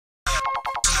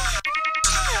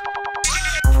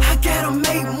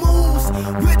make moves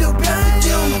with the best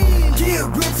of them. Get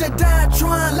rich or die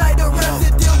trying like the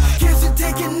rest of them. Kids are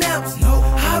taking naps,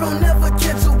 I don't ever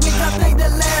catch a week. I think the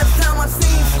last time I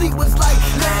seen sleep was like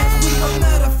last week. A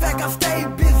matter of fact, I stay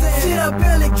busy. Shit, I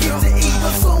barely get to eat.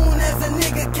 But soon as a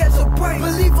nigga catch a break,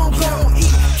 believe I'm gon'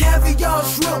 eat caviar,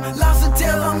 shrimp, lobster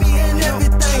tail on me and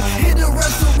everything. Hit the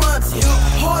restaurants,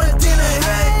 harder than a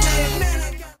hurricane.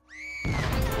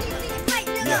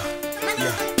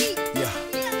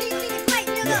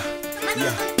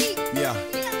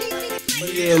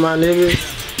 Yeah, my nigga.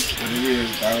 What it is,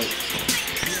 dog?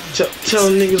 Tell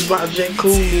niggas about J.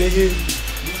 Cool, nigga.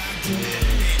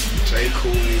 J.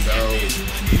 Cool, dog.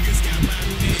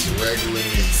 He's a regular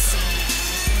nigga.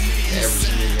 Average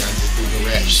nigga, I just do the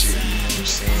rap shit, you know what I'm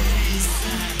saying?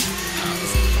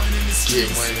 Get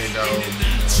money, dog, you know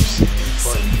what I'm saying?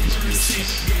 Fuck these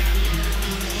bitches.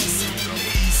 You know,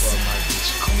 fuck my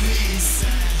bitch, cool.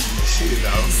 That's it,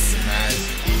 dog. Nice,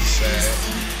 east side.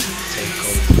 Take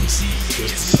over.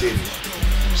 Just the city. You know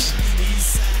what I'm saying?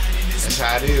 That's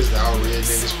how it is, dog. Real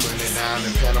niggas putting it down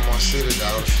in Panama City,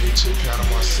 dog. Future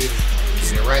Panama City.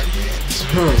 Get it right, man.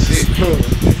 That's it.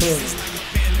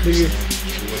 Nigga.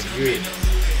 What's good?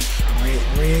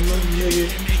 I ain't know, nigga.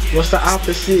 What's the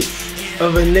opposite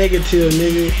of a negative,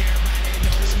 nigga?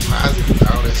 It's positive,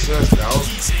 dog. That's us, dog.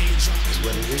 That's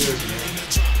what it is,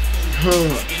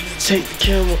 man. Take the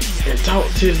camera and talk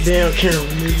to this damn camera,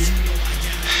 nigga.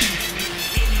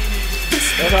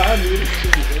 That's how I do it.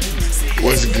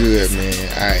 What's good, man?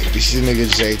 Alright, this is nigga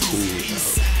J. Cool,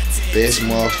 dog. Best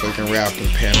motherfucking rapper in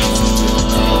Panama City,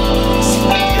 dog.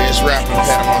 Best rapper in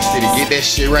Panama City. Get that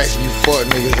shit right for you fuck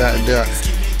niggas out there.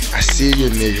 I see you,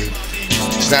 nigga.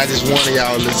 It's not just one of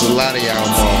y'all, it's a lot of y'all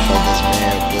motherfuckers,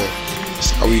 man. But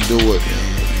that's how we do it, man.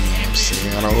 You know what I'm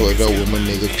saying? I don't hook up with my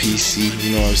nigga P.C.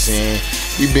 You know what I'm saying?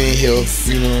 We been here,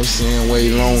 you know what I'm saying,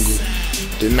 way longer.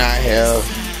 Did not have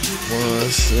one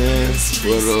sense,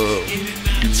 but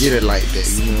you get it like that,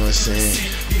 you know what I'm saying?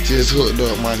 Just hooked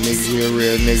up my nigga, he a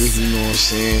real nigga, you know what I'm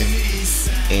saying?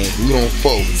 And we don't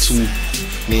fuck with too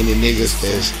many niggas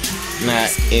that's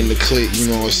not in the clique, you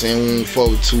know what I'm saying? We don't fuck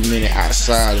with too many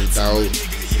outsiders, dog.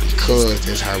 Because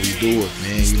that's how we do it,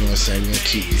 man. You know what I'm saying? We gonna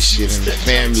keep this shit in the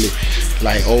family,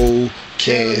 like old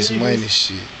cash money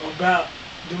shit. About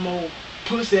them old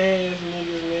pussy ass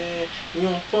niggas, man. We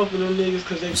don't fuck with them niggas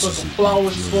cause they fucking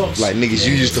flawless fuck. Like niggas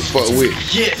you used to fuck with.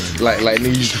 Yes. Like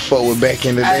niggas used to fuck with back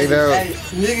in the day, though. Hey,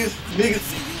 niggas,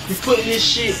 we putting this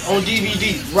shit on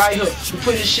DVD right here. We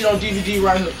put this shit on DVD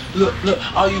right here. Look,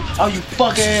 all you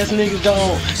fuck ass niggas,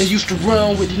 dog. They used to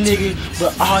run with the nigga,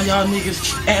 but all y'all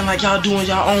niggas acting like y'all doing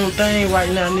y'all own thing right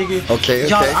now, nigga. Okay.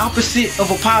 Y'all the opposite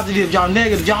of a positive. Y'all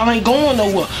negative. Y'all ain't going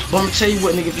nowhere. But I'm gonna tell you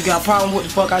what, nigga. If you got a problem with the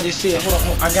fuck I just said, hold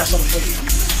on, I got something for you.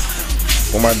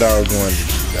 What my dog going to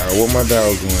do, dog? What my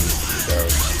dog going to do,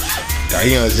 dog? Dog,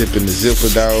 he unzipping the zipper,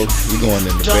 dog. We going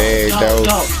in the bag, dog.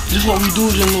 This what we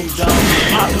do to them niggas, dog.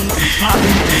 Pop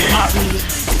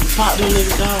them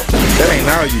niggas, dog. That ain't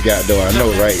all you got, though. I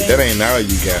know, right? That ain't all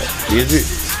you got. Is it?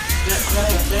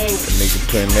 That ain't The nigga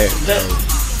putting that, dog.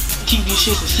 Keep this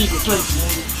shit in secret place,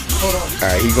 nigga. Hold on.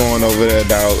 Alright, he going over there,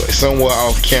 dog. Somewhere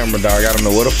off camera, dog. I don't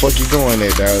know where the fuck he going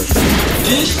there, dog.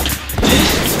 This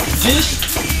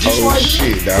Oh right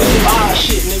shit, dog. Ah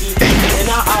shit, nigga. And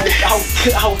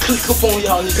I'll click up on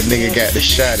y'all niggas. The nigga got the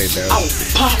shotty, dog. I'll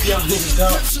pop y'all niggas,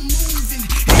 dog.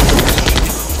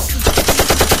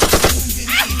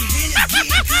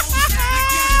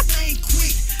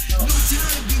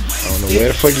 I don't know where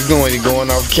the fuck you going. You going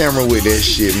off camera with that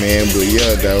shit, man. But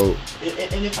yeah, dog.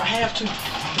 And if I have to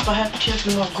catch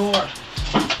them off guard,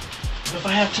 if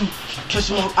I have to catch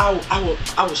them off,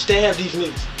 I will stab these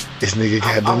niggas. This nigga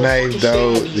got the knife,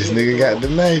 dog. This nigga got the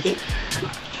knife.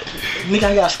 Nigga,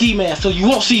 I got a ski mask, so you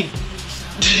won't see me.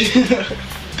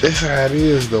 That's how it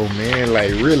is, though, man.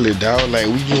 Like, really, dog. Like,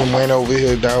 we getting money over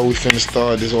here, dog. We finna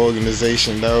start this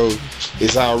organization, dog.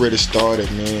 It's already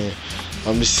started, man.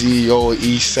 I'm the CEO of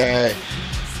Eastside.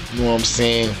 You know what I'm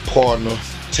saying? Partner,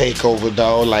 takeover,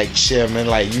 dog. Like, chairman,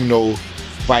 like, you know,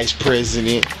 vice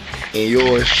president. And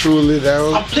yours truly,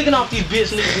 dog. I'm picking off these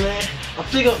bitch niggas, man. I'm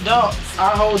picking up, dog. I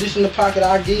hold this in the pocket.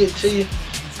 I give it to you.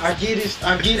 I give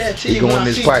that to you. You go in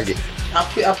this pocket. I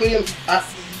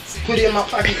put it in my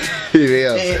pocket.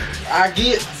 Yeah. And I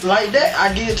get like that.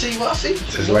 I give it to you when I see it.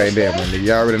 Just like that, man.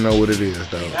 You already know what it is,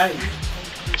 dog. Hey,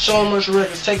 Sean Mercer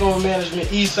Records, Takeover Management,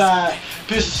 Eastside,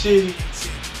 P.PP.C City.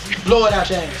 Blow it out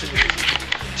your ass.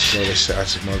 Blow the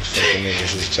shot your motherfucking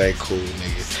niggas. It's J. Cool,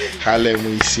 nigga. Holla at me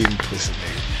when you see me, pussy,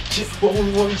 nigga. What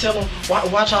we tell them?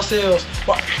 Watch ourselves.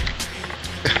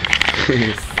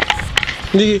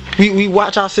 Nigga, we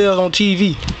watch ourselves on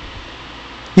TV.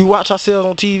 We watch ourselves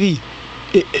on TV.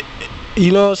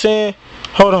 You know what I'm saying?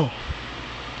 Hold on.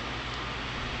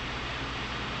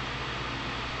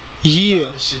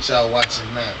 Yeah. The shit y'all watching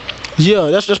now, man. Yeah,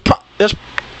 that's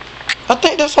I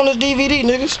think that's on this DVD,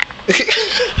 niggas.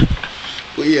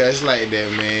 Well, yeah, it's like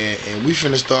that, man. And we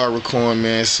finna start recording,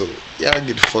 man. So y'all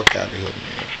get the fuck out of here,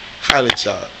 man. Holla at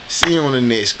y'all. See you on the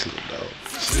next clip, dog.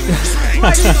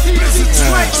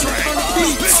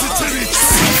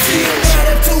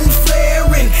 Attitude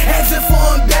flaring as if